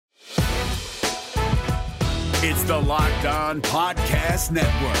It's the Locked On Podcast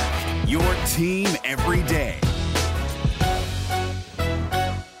Network, your team every day.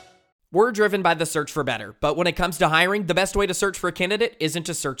 We're driven by the search for better, but when it comes to hiring, the best way to search for a candidate isn't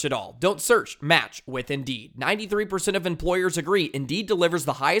to search at all. Don't search, match with Indeed. 93% of employers agree Indeed delivers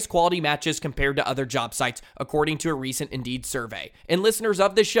the highest quality matches compared to other job sites, according to a recent Indeed survey. And listeners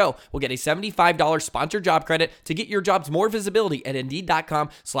of this show will get a $75 sponsored job credit to get your jobs more visibility at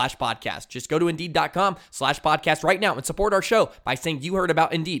Indeed.com/podcast. Just go to Indeed.com/podcast right now and support our show by saying you heard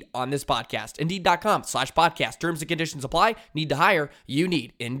about Indeed on this podcast. Indeed.com/podcast. Terms and conditions apply. Need to hire? You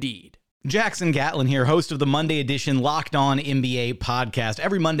need Indeed. Jackson Gatlin here, host of the Monday edition Locked On NBA podcast.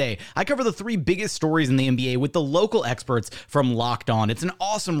 Every Monday, I cover the three biggest stories in the NBA with the local experts from Locked On. It's an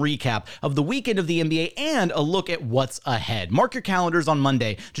awesome recap of the weekend of the NBA and a look at what's ahead. Mark your calendars on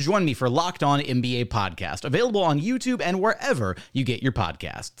Monday to join me for Locked On NBA podcast, available on YouTube and wherever you get your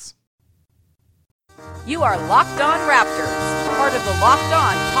podcasts. You are Locked On Raptors, part of the Locked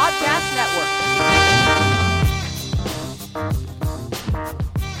On Podcast Network.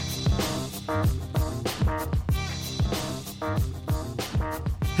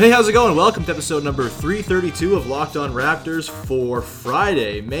 Hey, how's it going? Welcome to episode number 332 of Locked On Raptors for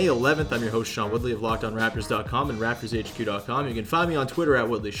Friday, May 11th. I'm your host, Sean Woodley of LockedOnRaptors.com and RaptorsHQ.com. You can find me on Twitter at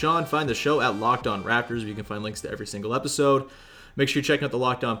WoodleySean. Find the show at Locked On Raptors, where you can find links to every single episode. Make sure you're checking out the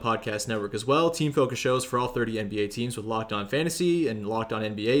Locked On Podcast Network as well. Team-focused shows for all 30 NBA teams with Locked On Fantasy and Locked On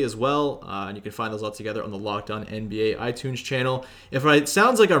NBA as well. And you can find those all together on the Locked On NBA iTunes channel. If it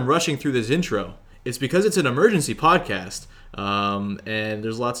sounds like I'm rushing through this intro, it's because it's an emergency podcast. And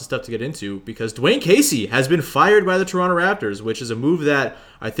there's lots of stuff to get into because Dwane Casey has been fired by the Toronto Raptors, which is a move that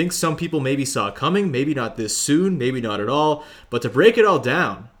I think some people maybe saw coming, maybe not this soon, maybe not at all. But to break it all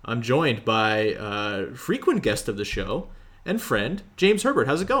down, I'm joined by a frequent guest of the show and friend, James Herbert.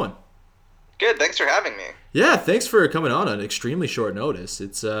 How's it going? Good, thanks for having me. Yeah, thanks for coming on extremely short notice.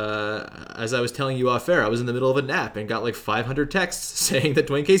 It's as I was telling you off air, I was in the middle of a nap and got like 500 texts saying that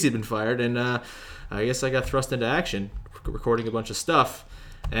Dwane Casey had been fired, and I guess I got thrust into action, recording a bunch of stuff.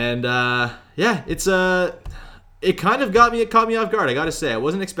 And yeah, it kind of caught me off guard, I gotta say. I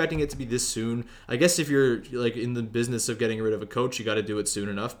wasn't expecting it to be this soon. I guess if you're like in the business of getting rid of a coach, you gotta do it soon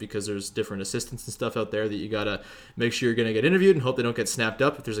enough because there's different assistants and stuff out there that you gotta make sure you're gonna get interviewed and hope they don't get snapped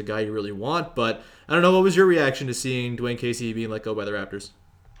up if there's a guy you really want. But I don't know, what was your reaction to seeing Dwane Casey being let go by the Raptors?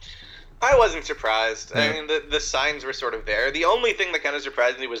 I wasn't surprised. Yeah. I mean, the signs were sort of there. The only thing that kind of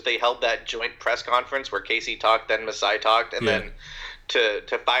surprised me was they held that joint press conference where Casey talked, then Masai talked, and then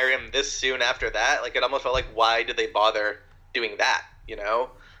to fire him this soon after that, like, it almost felt like, why did they bother doing that, you know?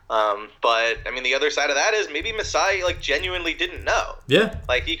 But, I mean, the other side of that is maybe Masai, like, genuinely didn't know. Yeah.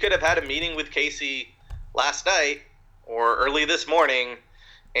 Like, he could have had a meeting with Casey last night or early this morning,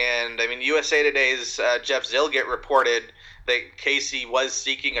 and, I mean, USA Today's Jeff Zilgett reported that Casey was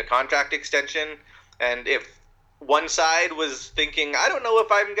seeking a contract extension, and if one side was thinking, I don't know if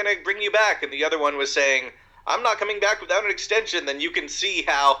I'm going to bring you back, and the other one was saying, I'm not coming back without an extension, then you can see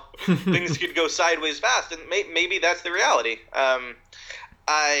how things could go sideways fast, and maybe that's the reality.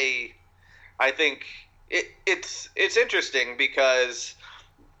 I think it's interesting because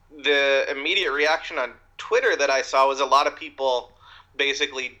the immediate reaction on Twitter that I saw was a lot of people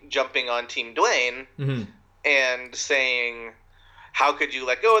basically jumping on Team Dwane, and saying, how could you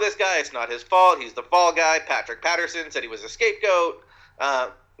let go of this guy? It's not his fault. He's the fall guy. Patrick Patterson said he was a scapegoat.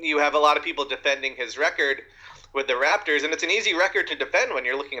 You have a lot of people defending his record with the Raptors, and it's an easy record to defend when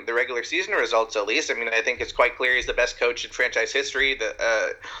you're looking at the regular season results, at least. I mean, I think it's quite clear he's the best coach in franchise history.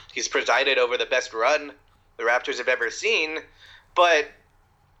 He's presided over the best run the Raptors have ever seen. But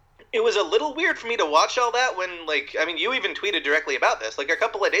it was a little weird for me to watch all that when, like, I mean, you even tweeted directly about this. Like, a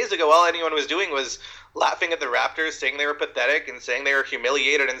couple of days ago, all anyone was doing was laughing at the Raptors, saying they were pathetic and saying they were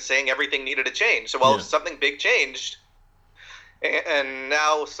humiliated and saying everything needed to change. So, something big changed, and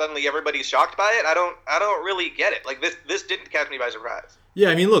now suddenly everybody's shocked by it, I don't really get it. Like, this didn't catch me by surprise. Yeah,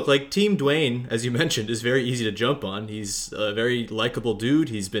 I mean, look, like, Team Dwane, as you mentioned, is very easy to jump on. He's a very likable dude.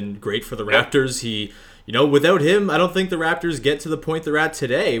 He's been great for the Raptors. You know, without him, I don't think the Raptors get to the point they're at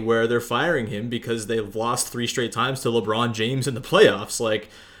today where they're firing him because they've lost 3 straight times to LeBron James in the playoffs. Like,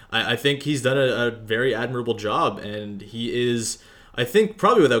 I think he's done a very admirable job, and he is I think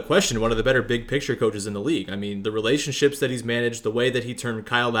probably without question, one of the better big picture coaches in the league. I mean, the relationships that he's managed, the way that he turned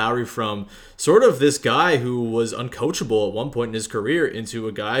Kyle Lowry from sort of this guy who was uncoachable at one point in his career into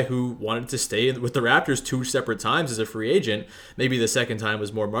a guy who wanted to stay with the Raptors 2 separate times as a free agent. Maybe the second time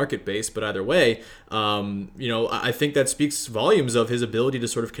was more market-based, but either way, I think that speaks volumes of his ability to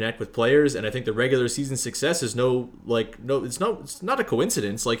sort of connect with players, and I think the regular season success is it's not a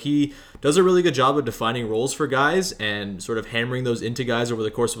coincidence. Like, he does a really good job of defining roles for guys and sort of hammering those into guys over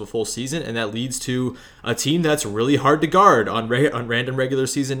the course of a full season, and that leads to a team that's really hard to guard on random regular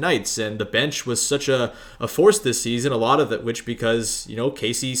season nights. And the bench was such a force this season, a lot of it which because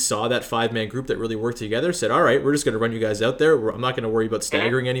Casey saw that 5-man group that really worked together, said, all right, we're just going to run you guys out there. I'm not going to worry about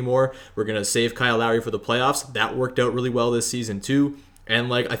staggering anymore. We're going to save Kyle Lowry for the playoffs. That worked out really well this season too.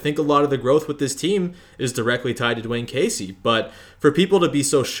 And I think a lot of the growth with this team is directly tied to Dwane Casey. But for people to be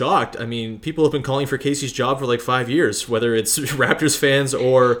so shocked, I mean, people have been calling for Casey's job for 5 years, whether it's Raptors fans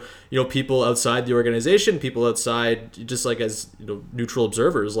or, people outside the organization, people outside just as, neutral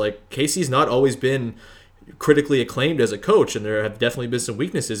observers. Casey's not always been critically acclaimed as a coach, and there have definitely been some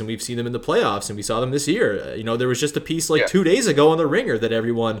weaknesses, and we've seen them in the playoffs, and we saw them this year. There was just a piece 2 days ago on The Ringer that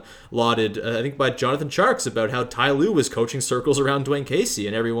everyone lauded, I think by Jonathan Sharks, about how Ty Lue was coaching circles around Dwane Casey,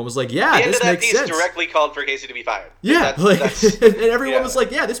 and everyone was like, yeah, this makes sense. The piece directly called for Casey to be fired. Yeah, and everyone was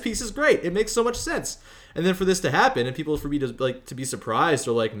like, yeah, this piece is great. It makes so much sense. And then for this to happen, and people for me to be surprised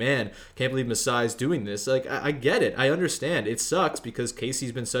or man, can't believe Masai's doing this. I get it. I understand. It sucks because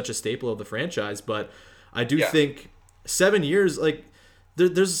Casey's been such a staple of the franchise, but I do think 7 years,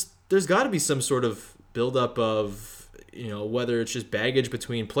 there's got to be some sort of buildup of, whether it's just baggage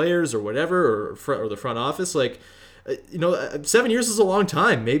between players or whatever, or the front office. 7 years is a long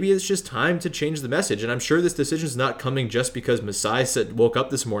time. Maybe it's just time to change the message. And I'm sure this decision is not coming just because Masai woke up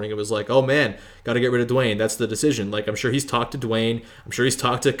this morning and was like, oh man, got to get rid of Dwane. That's the decision. I'm sure he's talked to Dwane. I'm sure he's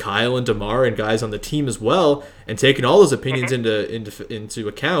talked to Kyle and DeMar and guys on the team as well, and taken all those opinions into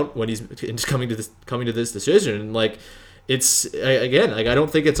account when he's coming to this decision. And it's again, I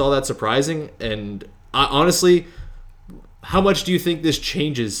don't think it's all that surprising. And honestly, how much do you think this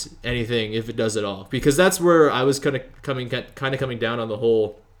changes anything, if it does at all? Because that's where I was kind of coming down on the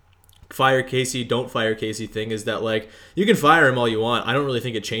whole fire Casey, don't fire Casey thing, is that you can fire him all you want. I don't really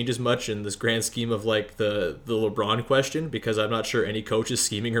think it changes much in this grand scheme of the LeBron question, because I'm not sure any coach is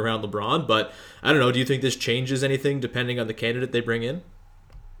scheming around LeBron. But I don't know. Do you think this changes anything depending on the candidate they bring in?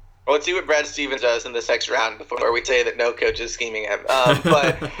 Well, let's see what Brad Stevens does in this next round before we say that no coach is scheming him. No,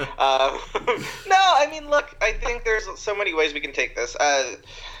 I mean, look, I think there's so many ways we can take this.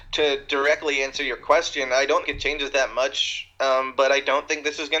 To directly answer your question, I don't think it changes that much, but I don't think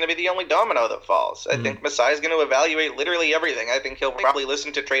this is going to be the only domino that falls. I think Masai is going to evaluate literally everything. I think he'll probably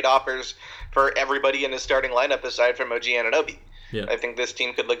listen to trade offers for everybody in his starting lineup aside from OG Anunoby. Yeah. I think this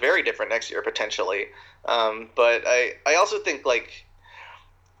team could look very different next year, potentially. But I also think,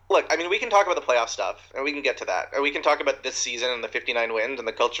 look, I mean, we can talk about the playoff stuff, and we can get to that. Or we can talk about this season and the 59 wins and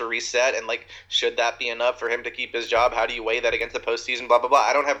the culture reset, and, should that be enough for him to keep his job? How do you weigh that against the postseason, blah, blah, blah.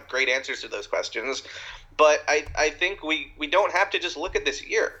 I don't have great answers to those questions. But I think we don't have to just look at this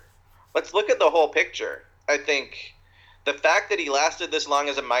year. Let's look at the whole picture. I think the fact that he lasted this long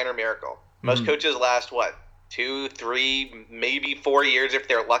is a minor miracle. Most coaches last, 2, 3, maybe 4 years if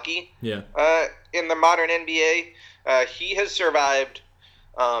they're lucky. Yeah. In the modern NBA, he has survived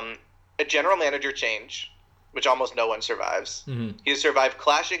a general manager change, which almost no one survives. He has survived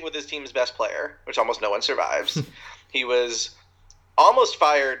clashing with his team's best player, which almost no one survives. He was almost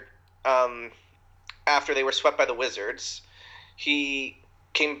fired after they were swept by the Wizards. He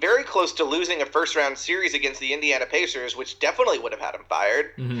came very close to losing a first-round series against the Indiana Pacers, which definitely would have had him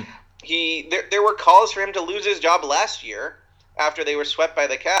fired. There were calls for him to lose his job last year after they were swept by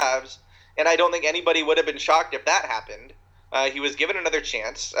the Cavs, and I don't think anybody would have been shocked if that happened. He was given another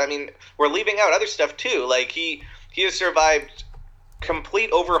chance. I mean, we're leaving out other stuff too. He has survived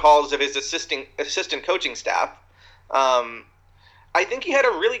complete overhauls of his assistant coaching staff. I think he had a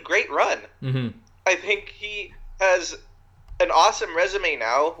really great run. I think he has an awesome resume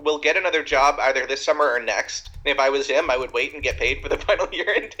now. Will get another job either this summer or next. If I was him, I would wait and get paid for the final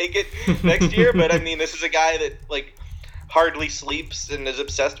year and take it next year. But I mean, this is a guy that hardly sleeps and is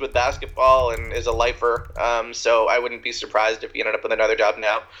obsessed with basketball and is a lifer. So I wouldn't be surprised if he ended up with another job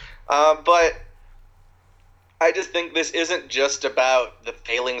now. But I just think this isn't just about the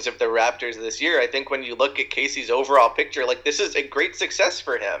failings of the Raptors this year. I think when you look at Casey's overall picture, this is a great success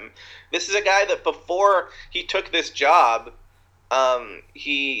for him. This is a guy that before he took this job,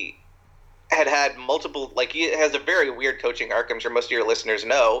 he had multiple, like, he has a very weird coaching arc, I'm sure most of your listeners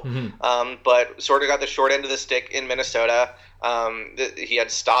know, but sort of got the short end of the stick in Minnesota. He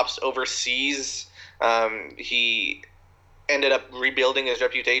had stops overseas. He ended up rebuilding his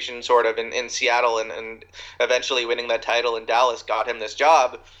reputation sort of in Seattle, and eventually winning that title in Dallas got him this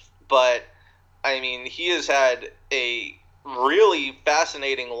job. But, I mean, he has had a really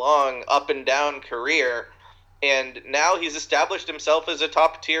fascinating, long, up and down career, and now he's established himself as a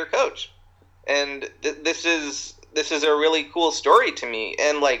top-tier coach. And this is a really cool story to me.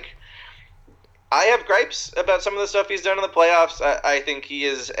 And, like, I have gripes about some of the stuff he's done in the playoffs. I think he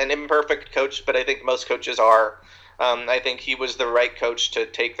is an imperfect coach, but I think most coaches are. I think he was the right coach to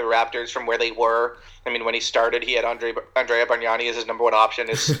take the Raptors from where they were. I mean, when he started, he had Andrea Bargnani as his number one option,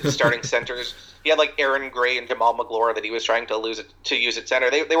 his starting centers. He had, like, Aaron Gray and Jamal McGlure that he was trying to use at center.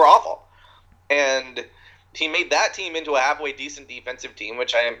 They were awful. And he made that team into a halfway decent defensive team,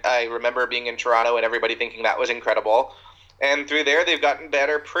 which I remember being in Toronto and everybody thinking that was incredible. And through there, they've gotten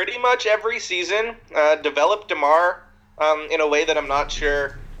better pretty much every season. Developed DeMar in a way that I'm not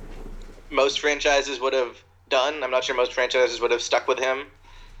sure most franchises would have done. I'm not sure most franchises would have stuck with him.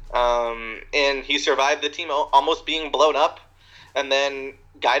 And he survived the team almost being blown up, and then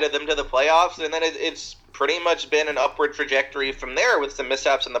guided them to the playoffs. And then it's pretty much been an upward trajectory from there with some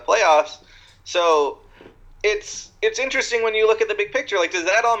mishaps in the playoffs. So it's interesting when you look at the big picture. Like, does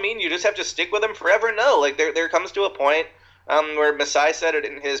that all mean you just have to stick with him forever? No. Like, there comes to a point where Masai said it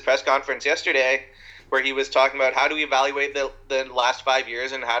in his press conference yesterday, where he was talking about how do we evaluate the last 5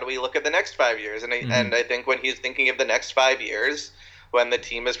 years and how do we look at the next 5 years. And I think when he's thinking of the next 5 years, when the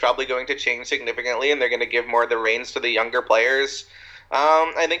team is probably going to change significantly and they're going to give more of the reins to the younger players,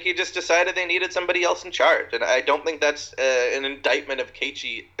 I think he just decided they needed somebody else in charge. And I don't think that's an indictment of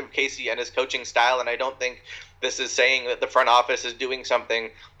Casey and his coaching style, and I don't think this is saying that the front office is doing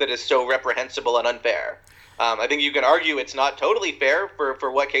something that is so reprehensible and unfair. I think you can argue it's not totally fair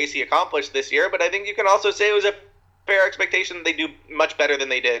for what Casey accomplished this year, but I think you can also say it was a fair expectation that they do much better than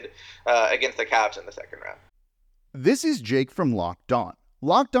they did against the Cavs in the second round. This is Jake from Locked On.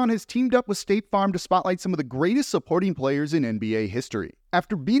 Locked On has teamed up with State Farm to spotlight some of the greatest supporting players in NBA history.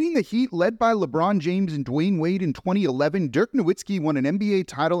 After beating the Heat led by LeBron James and Dwane Wade in 2011, Dirk Nowitzki won an NBA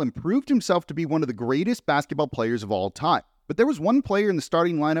title and proved himself to be one of the greatest basketball players of all time. But there was one player in the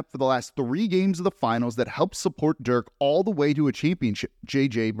starting lineup for the last 3 games of the finals that helped support Dirk all the way to a championship,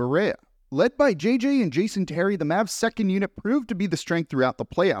 JJ Barea. Led by JJ and Jason Terry, the Mavs' second unit proved to be the strength throughout the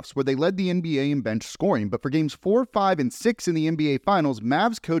playoffs, where they led the NBA in bench scoring. But for games 4, 5, and 6 in the NBA Finals,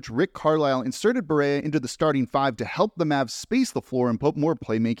 Mavs coach Rick Carlisle inserted Barea into the starting 5 to help the Mavs space the floor and put more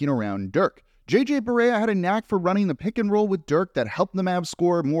playmaking around Dirk. JJ Barea had a knack for running the pick and roll with Dirk that helped the Mavs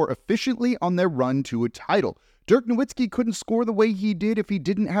score more efficiently on their run to a title. Dirk Nowitzki couldn't score the way he did if he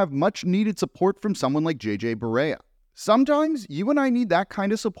didn't have much needed support from someone like JJ Barea. Sometimes you and I need that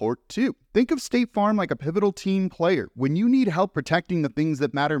kind of support too. Think of State Farm like a pivotal team player. When you need help protecting the things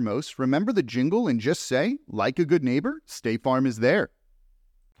that matter most, remember the jingle and just say, like a good neighbor, State Farm is there.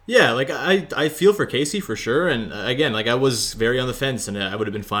 Yeah, like I feel for Casey for sure, and again, like I was very on the fence, and I would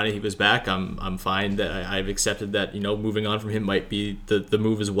have been fine if he was back. I'm fine that I've accepted that, you know, moving on from him might be the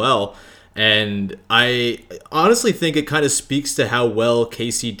move as well. And I honestly think it kind of speaks to how well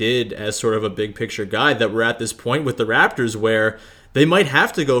Casey did as sort of a big picture guy that we're at this point with the Raptors where they might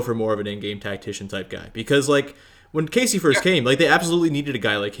have to go for more of an in-game tactician type guy. Because like when Casey first came, like they absolutely needed a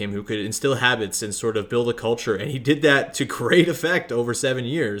guy like him who could instill habits and sort of build a culture. And he did that to great effect over 7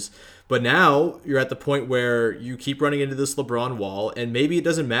 years. But now you're at the point where you keep running into this LeBron wall, and maybe it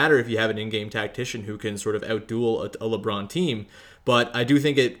doesn't matter if you have an in-game tactician who can sort of outduel a LeBron team. But I do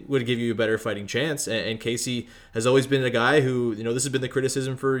think it would give you a better fighting chance. And Casey has always been a guy who, you know, this has been the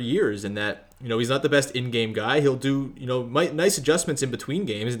criticism for years, and that, you know, he's not the best in-game guy. He'll do, you know, nice adjustments in between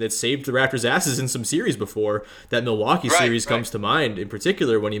games that saved the Raptors' asses in some series before. That Milwaukee series comes to mind in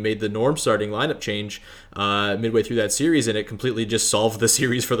particular when he made the Norm starting lineup change midway through that series, and it completely just solved the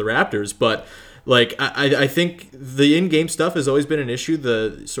series for the Raptors. But like, I think the in-game stuff has always been an issue.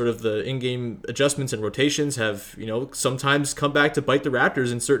 The sort of the in-game adjustments and rotations have, you know, sometimes come back to bite the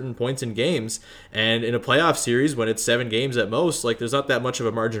Raptors in certain points in games. And in a playoff series, when it's 7 games at most, like there's not that much of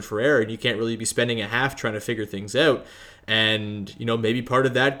a margin for error, and you can't really be spending a half trying to figure things out. And, you know, maybe part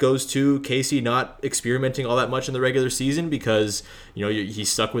of that goes to Casey not experimenting all that much in the regular season because, you know,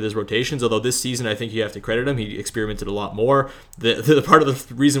 he's stuck with his rotations. Although this season, I think you have to credit him. He experimented a lot more. The part of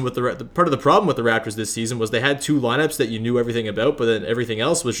the reason with the part of the problem with the Raptors this season was they had 2 lineups that you knew everything about, but then everything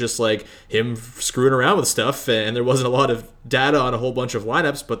else was just like him screwing around with stuff. And there wasn't a lot of data on a whole bunch of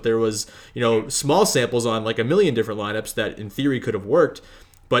lineups, but there was, you know, small samples on like a million different lineups that in theory could have worked.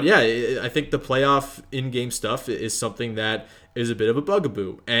 But yeah, I think the playoff in-game stuff is something that is a bit of a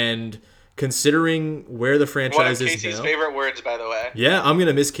bugaboo. And considering where the franchise is now... One of Casey's favorite words, by the way. Yeah, I'm going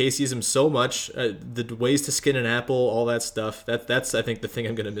to miss Caseyism so much. The ways to skin an apple, all that stuff, that's I think, the thing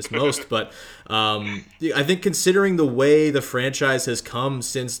I'm going to miss most. But I think considering the way the franchise has come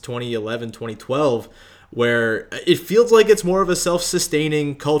since 2011, 2012, where it feels like it's more of a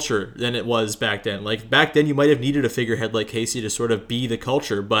self-sustaining culture than it was back then. Like, back then, you might have needed a figurehead like Casey to sort of be the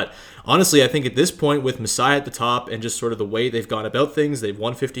culture. But honestly, I think at this point, with Masai at the top and just sort of the way they've gone about things, they've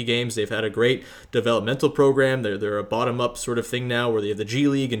won 50 games, they've had a great developmental program, they're a bottom-up sort of thing now where they have the G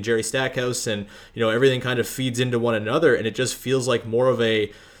League and Jerry Stackhouse, and everything kind of feeds into one another, and it just feels like more of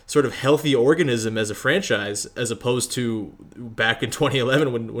a sort of healthy organism as a franchise, as opposed to back in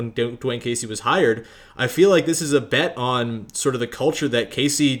 2011 when Dwane Casey was hired. I feel like this is a bet on sort of the culture that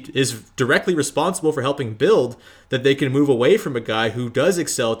Casey is directly responsible for helping build, that they can move away from a guy who does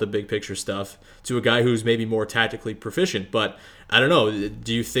excel at the big picture stuff to a guy who's maybe more tactically proficient. But I don't know,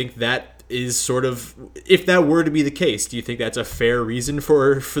 do you think that is sort of, if that were to be the case, do you think that's a fair reason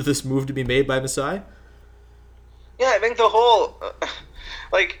for this move to be made by Masai? Yeah, I think the whole...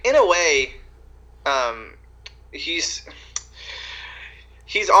 Like, in a way, he's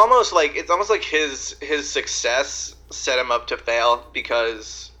almost like, it's almost like his success set him up to fail,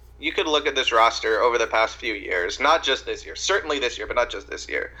 because you could look at this roster over the past few years, not just this year, certainly this year, but not just this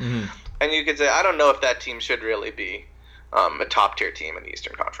year, and you could say, I don't know if that team should really be a top tier team in the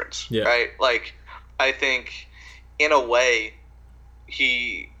Eastern Conference, right? Like, I think in a way,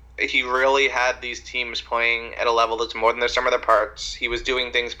 he really had these teams playing at a level that's more than their sum of their parts. He was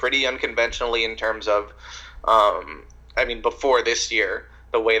doing things pretty unconventionally in terms of, before this year,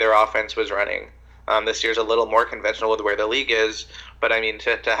 the way their offense was running. This year's a little more conventional with where the league is, but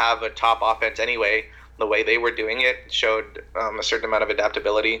to have a top offense anyway, the way they were doing it showed a certain amount of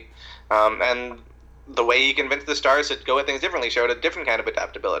adaptability. And the way he convinced the Stars to go at things differently showed a different kind of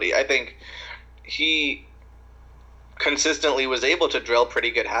adaptability. I think he consistently was able to drill pretty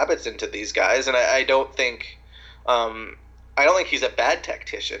good habits into these guys, and I don't think he's a bad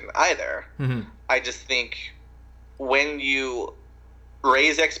tactician either. I just think when you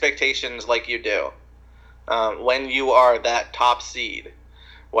raise expectations like you do, when you are that top seed,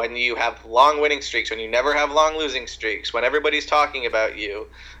 when you have long winning streaks, when you never have long losing streaks, when everybody's talking about you,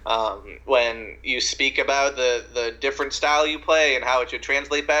 when you speak about the different style you play and how it should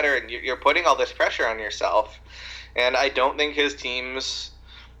translate better, and you're putting all this pressure on yourself. And I don't think his teams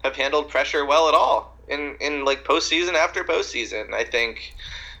have handled pressure well at all in like postseason after postseason. I think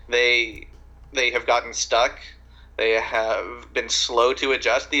they have gotten stuck. They have been slow to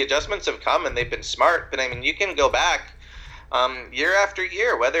adjust. The adjustments have come and they've been smart. But I mean, you can go back year after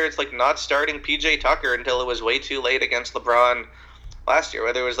year, whether it's like not starting PJ Tucker until it was way too late against LeBron last year,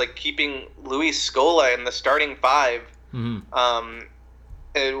 whether it was like keeping Luis Scola in the starting five, to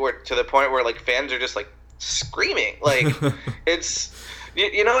the point where like fans are just like screaming, like it's,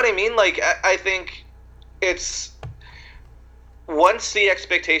 you know what I mean? Like I think it's, once the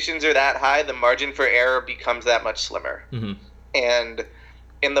expectations are that high, the margin for error becomes that much slimmer. And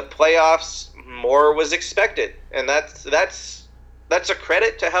in the playoffs, more was expected, and that's a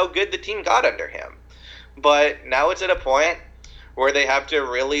credit to how good the team got under him. But now it's at a point where they have to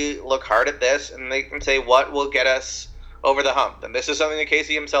really look hard at this, and they can say, what will get us over the hump? And this is something that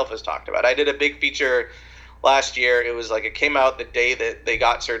Casey himself has talked about. I did a big feature last year. It was like, it came out the day that they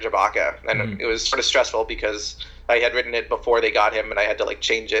got Serge Ibaka, and it was sort of stressful because I had written it before they got him, and I had to like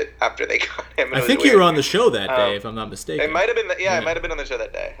change it after they got him. I think you were on the show that day, if I'm not mistaken. It might have been, I might have been on the show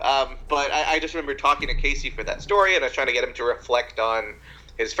that day. But I just remember talking to Casey for that story, and I was trying to get him to reflect on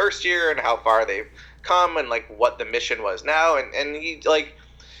his first year and how far they've come and like what the mission was now. And he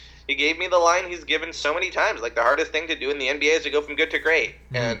gave me the line he's given so many times, like the hardest thing to do in the NBA is to go from good to great.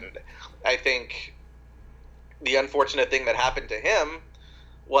 And I think the unfortunate thing that happened to him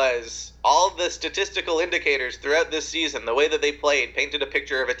was all the statistical indicators throughout this season, the way that they played, painted a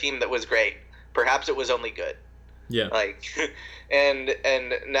picture of a team that was great. Perhaps it was only good. Yeah. Like, and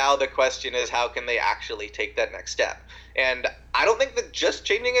now the question is, how can they actually take that next step? And I don't think that just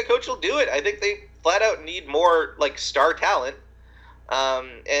changing a coach will do it. I think they flat out need more like star talent,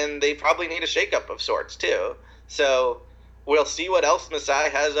 and they probably need a shakeup of sorts too. So we'll see what else Masai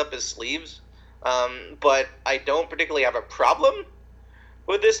has up his sleeves. But I don't particularly have a problem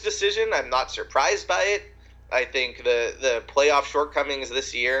with this decision. I'm not surprised by it. I think the playoff shortcomings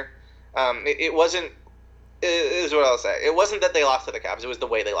this year, it wasn't, is what I'll say. It wasn't that they lost to the Cavs. It was the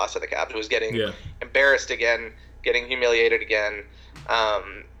way they lost to the Cavs. It was getting embarrassed again, getting humiliated again.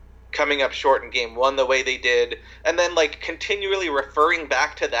 coming up short in game one the way they did, and then like continually referring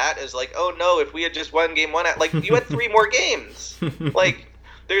back to that as like, oh no, if we had just won game one, like you had 3 more games. Like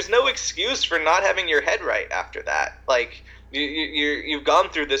there's no excuse for not having your head right after that. Like you've gone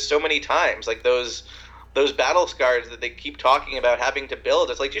through this so many times, like those battle scars that they keep talking about having to build.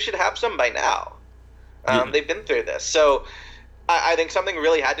 It's like you should have some by now. They've been through this, so I think something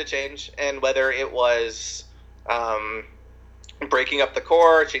really had to change, and whether it was breaking up the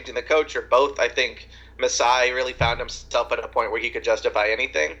core, changing the coach, or both, I think Masai really found himself at a point where he could justify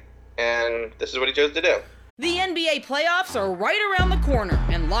anything, and this is what he chose to do. The NBA playoffs are right around the corner,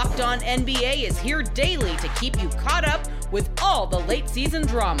 and Locked On NBA is here daily to keep you caught up with all the late season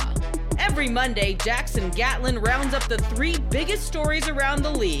drama. Every Monday, Jackson Gatlin rounds up the 3 biggest stories around the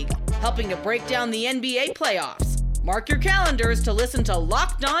league, helping to break down the NBA playoffs. Mark your calendars to listen to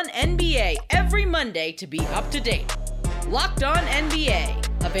Locked On NBA every Monday to be up to date. Locked On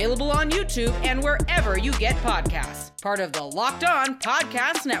NBA, available on YouTube and wherever you get podcasts. Part of the Locked On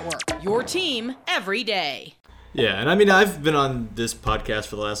Podcast Network, your team every day. Yeah, and I mean, I've been on this podcast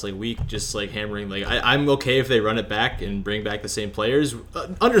for the last week, just hammering, I'm okay if they run it back and bring back the same players,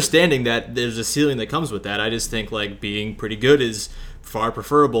 understanding that there's a ceiling that comes with that. I just think being pretty good is far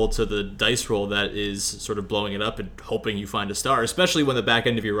preferable to the dice roll that is sort of blowing it up and hoping you find a star, especially when the back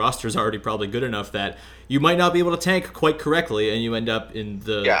end of your roster is already probably good enough that you might not be able to tank quite correctly and you end up in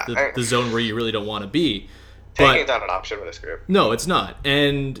the zone where you really don't want to be. Tanking's not an option with this group. No, it's not.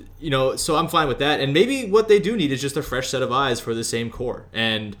 And, so I'm fine with that. And maybe what they do need is just a fresh set of eyes for the same core.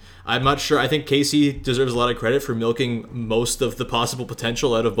 And I'm not sure. I think Casey deserves a lot of credit for milking most of the possible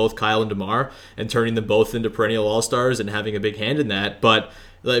potential out of both Kyle and DeMar and turning them both into perennial all-stars and having a big hand in that. But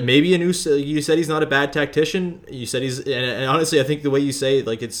maybe you said he's not a bad tactician. You said and honestly, I think the way you say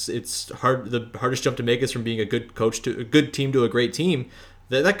it's hard. The hardest jump to make is from being a good coach to a good team to a great team.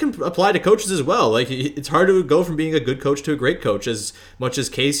 That can apply to coaches as well. It's hard to go from being a good coach to a great coach as much as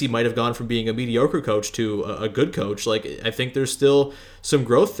Casey might have gone from being a mediocre coach to a good coach. I think there's still some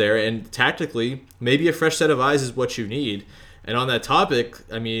growth there, and tactically, maybe a fresh set of eyes is what you need. And on that topic,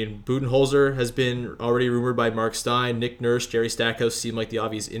 I mean, Budenholzer has been already rumored by Mark Stein. Nick Nurse, Jerry Stackhouse seem like the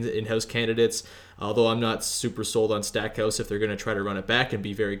obvious in-house candidates, although I'm not super sold on Stackhouse if they're going to try to run it back and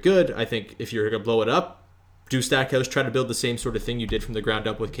be very good. I think if you're going to blow it up, do Stackhouse try to build the same sort of thing you did from the ground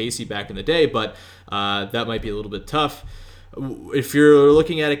up with Casey back in the day, but that might be a little bit tough. If you're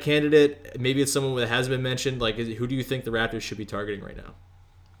looking at a candidate, maybe it's someone that has been mentioned, who do you think the Raptors should be targeting right now?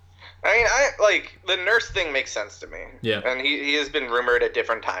 I mean, the Nurse thing makes sense to me. Yeah. And he has been rumored at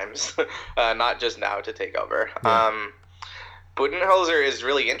different times, not just now to take over. Yeah. Budenholzer is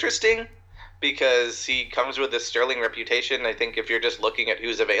really interesting because he comes with this sterling reputation. I think if you're just looking at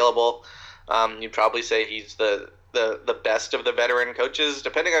who's available, you'd probably say he's the best of the veteran coaches,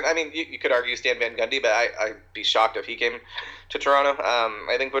 depending on, you could argue Stan Van Gundy, but I'd be shocked if he came to Toronto.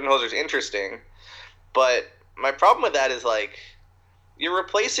 I think Budenholzer's interesting, but my problem with that is, you're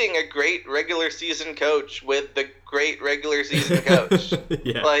replacing a great regular season coach with the great regular season coach.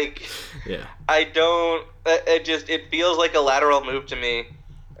 Yeah. It feels like a lateral move to me.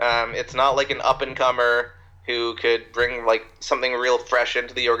 It's not like an up-and-comer who could bring something real fresh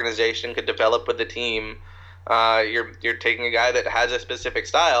into the organization, could develop with the team. You're taking a guy that has a specific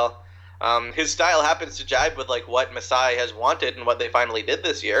style. His style happens to jibe with what Masai has wanted and what they finally did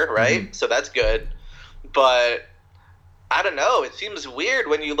this year, right? Mm-hmm. So that's good. But I don't know. It seems weird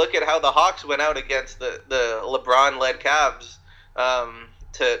when you look at how the Hawks went out against the LeBron-led Cavs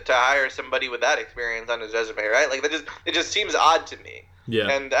to hire somebody with that experience on his resume, right? It just seems odd to me. Yeah.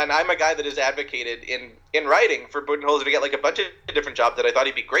 And I'm a guy that has advocated in writing for Budenholzer to get a bunch of different jobs that I thought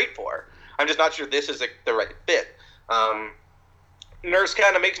he'd be great for. I'm just not sure this is the right fit. Nurse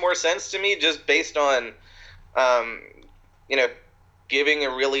kind of makes more sense to me just based on, giving a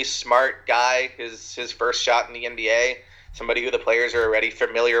really smart guy his first shot in the NBA, somebody who the players are already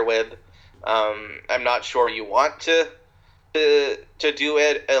familiar with. I'm not sure you want to do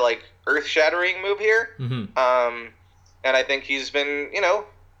a earth-shattering move here. Mm-hmm. And I think he's been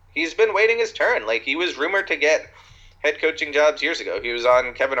waiting his turn. He was rumored to get head coaching jobs years ago. He was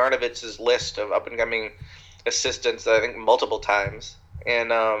on Kevin Arnovitz's list of up-and-coming assistants, I think, multiple times.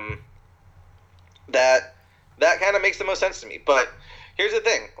 And that kind of makes the most sense to me. But here's the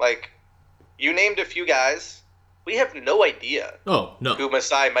thing. You named a few guys. We have no idea who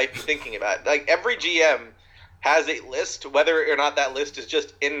Masai might be thinking about. Every GM has a list, whether or not that list is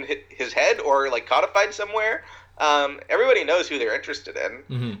just in his head or codified somewhere. Everybody knows who they're interested in.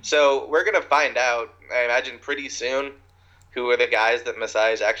 Mm-hmm. So we're going to find out, I imagine, pretty soon who are the guys that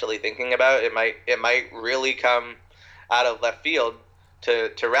Masai is actually thinking about. It might really come out of left field.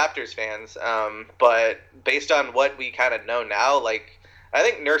 to Raptors fans. But based on what we kind of know now, like, I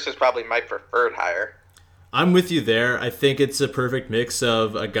think Nurse is probably my preferred hire. I'm with you there. I think it's a perfect mix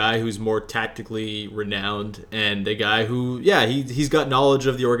of a guy who's more tactically renowned and a guy who, he's got knowledge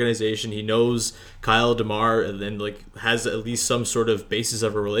of the organization. He knows Kyle DeMar and then like has at least some sort of basis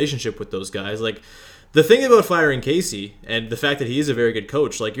of a relationship with those guys. Like, the thing about firing Casey and the fact that he is a very good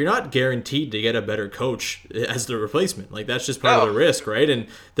coach, like, you're not guaranteed to get a better coach as the replacement. Like, that's just part of the risk, right? And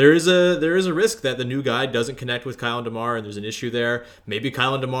there is a risk that the new guy doesn't connect with Kyle and DeMar, and there's an issue there. Maybe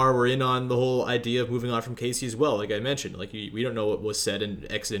Kyle and DeMar were in on the whole idea of moving on from Casey as well, like I mentioned. Like, we don't know what was said in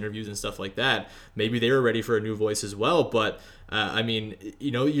exit interviews and stuff like that. Maybe they were ready for a new voice as well, but I mean,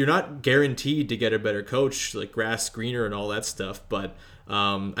 you're not guaranteed to get a better coach, like grass greener and all that stuff, but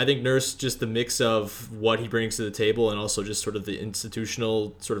I think Nurse, just the mix of what he brings to the table and also just sort of the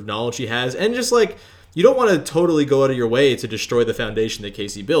institutional sort of knowledge he has, and just like, you don't want to totally go out of your way to destroy the foundation that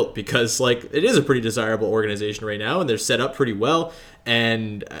Casey built, because like, it is a pretty desirable organization right now and they're set up pretty well,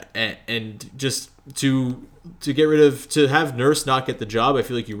 and just to have Nurse not get the job, I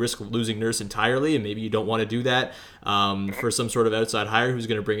feel like you risk losing Nurse entirely, and maybe you don't want to do that for some sort of outside hire who's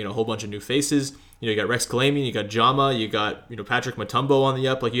going to bring in a whole bunch of new faces. You got Rex Kalamian, you got Jama, you got Patrick Mutombo on the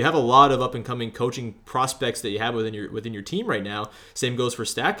up. Like, you have a lot of up and coming coaching prospects that you have within your team right now. Same goes for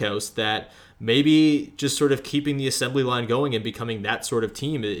Stackhouse. That maybe just sort of keeping the assembly line going and becoming that sort of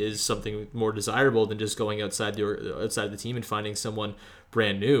team is something more desirable than just going outside the team and finding someone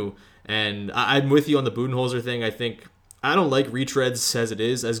brand new. And I'm with you on the Budenholzer thing. I don't like retreads as it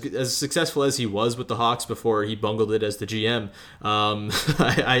is. As successful as he was with the Hawks before he bungled it as the GM,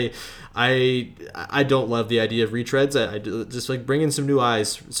 I don't love the idea of retreads. I just like bringing some new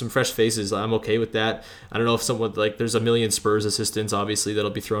eyes, some fresh faces. I'm okay with that. I don't know if someone, like, there's a million Spurs assistants obviously that'll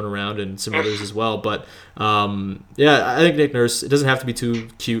be thrown around and some others as well. But I think Nick Nurse, it doesn't have to be too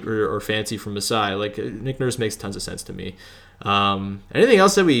cute or fancy from Masai. Like, Nick Nurse makes tons of sense to me. Anything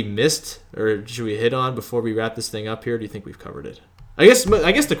else that we missed or should we hit on before we wrap this thing up here? Do you think we've covered it? I guess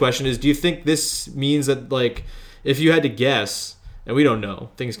the question is, do you think this means that, like, if you had to guess, and we don't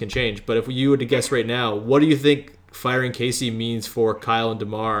know, things can change, but if you were to guess right now, what do you think firing Casey means for Kyle and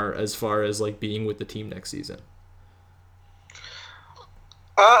DeMar as far as like being with the team next season?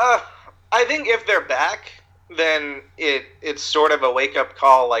 I think if they're back, then it's sort of a wake-up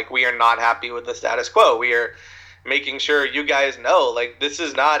call. Like, we are not happy with the status quo. We are making sure you guys know, like, this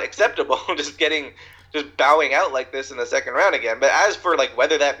is not acceptable. just bowing out like this in the second round again. But as for like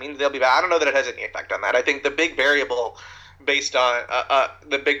whether that means they'll be back, I don't know that it has any effect on that. I think the big variable based on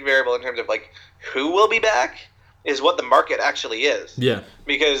the big variable in terms of like who will be back is what the market actually is. Yeah.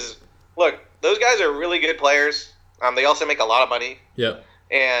 Because look, those guys are really good players. They also make a lot of money. Yeah.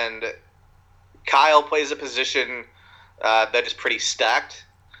 And Kyle plays a position that is pretty stacked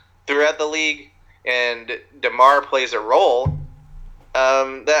throughout the league, and DeMar plays a role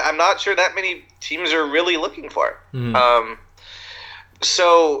that I'm not sure that many teams are really looking for. Mm-hmm.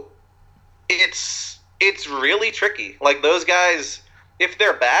 So it's really tricky. Like, those guys, if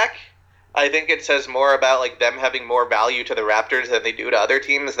they're back, I think it says more about like them having more value to the Raptors than they do to other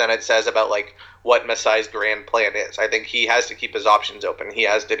teams than it says about like what Masai's grand plan is. I think he has to keep his options open. He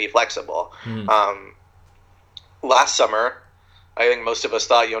has to be flexible. Mm-hmm. Last summer, I think most of us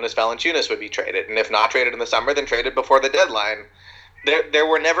thought Jonas Valanciunas would be traded, and if not traded in the summer, then traded before the deadline. There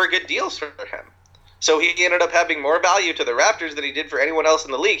were never good deals for him. So he ended up having more value to the Raptors than he did for anyone else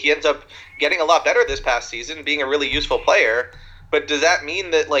in the league. He ends up getting a lot better this past season, being a really useful player. But does that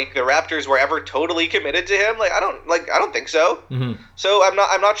mean that like the Raptors were ever totally committed to him? I don't think so. Mm-hmm. So I'm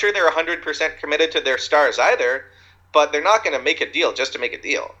not sure they're 100% committed to their stars either. But they're not going to make a deal just to make a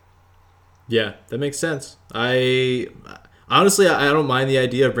deal. Yeah, that makes sense. Honestly, I don't mind the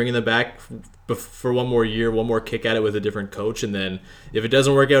idea of bringing them back for one more year, one more kick at it with a different coach, and then if it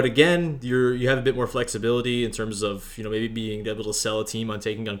doesn't work out again, you have a bit more flexibility in terms of maybe being able to sell a team on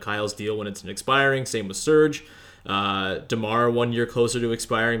taking on Kyle's deal when it's expiring. Same with Serge. DeMar 1 year closer to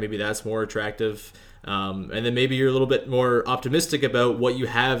expiring, maybe that's more attractive. And then maybe you're a little bit more optimistic about what you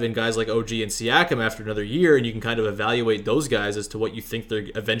have in guys like OG and Siakam after another year, and you can kind of evaluate those guys as to what you think they're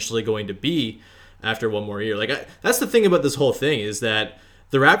eventually going to be after one more year. That's the thing about this whole thing, is that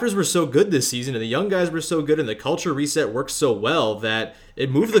the Raptors were so good this season, and the young guys were so good, and the culture reset worked so well that it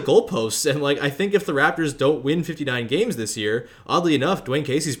moved the goalposts. And I think if the Raptors don't win 59 games this year, oddly enough, Dwane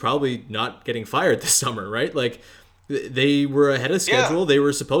Casey's probably not getting fired this summer, right? They were ahead of schedule. Yeah. They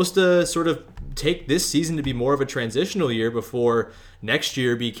were supposed to sort of take this season to be more of a transitional year before next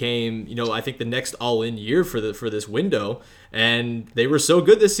year became, I think the next all-in year for this window. And they were so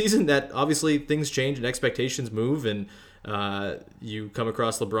good this season that obviously things change and expectations move. And you come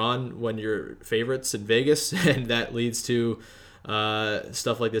across LeBron when you're favorites in Vegas, and that leads to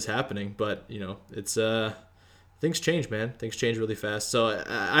stuff like this happening. But, it's things change, man. Things change really fast. So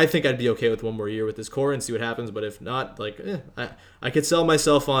I think I'd be okay with one more year with this core and see what happens. But if not, I could sell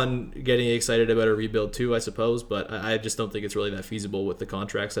myself on getting excited about a rebuild too, I suppose. But I just don't think it's really that feasible with the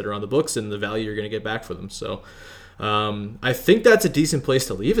contracts that are on the books and the value you're going to get back for them. So I think that's a decent place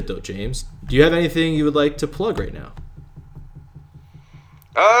to leave it, though, James. Do you have anything you would like to plug right now?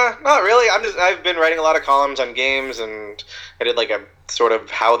 Not really. I've been writing a lot of columns on games, and I did like a sort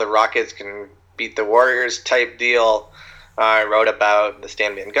of how the Rockets can beat the Warriors type deal. I wrote about the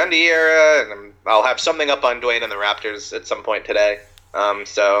Stan Van Gundy era, and I'll have something up on Dwane and the Raptors at some point today.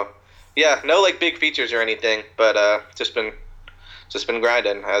 So yeah, no like big features or anything, but just been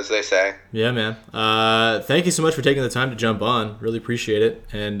grinding, as they say. Yeah, man. Thank you so much for taking the time to jump on. Really appreciate it.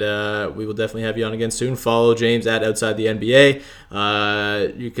 And we will definitely have you on again soon. Follow James at Outside the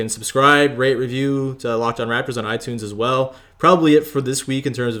NBA. You can subscribe, rate, review to Locked On Raptors on iTunes as well. Probably it for this week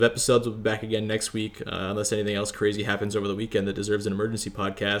in terms of episodes. We'll be back again next week, unless anything else crazy happens over the weekend that deserves an emergency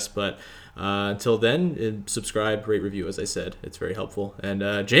podcast. But until then, subscribe, rate, review, as I said. It's very helpful.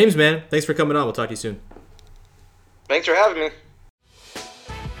 And James, man, thanks for coming on. We'll talk to you soon. Thanks for having me.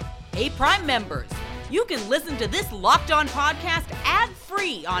 Hey, Prime members, you can listen to this Locked On podcast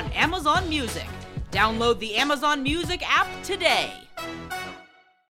ad-free on Amazon Music. Download the Amazon Music app today.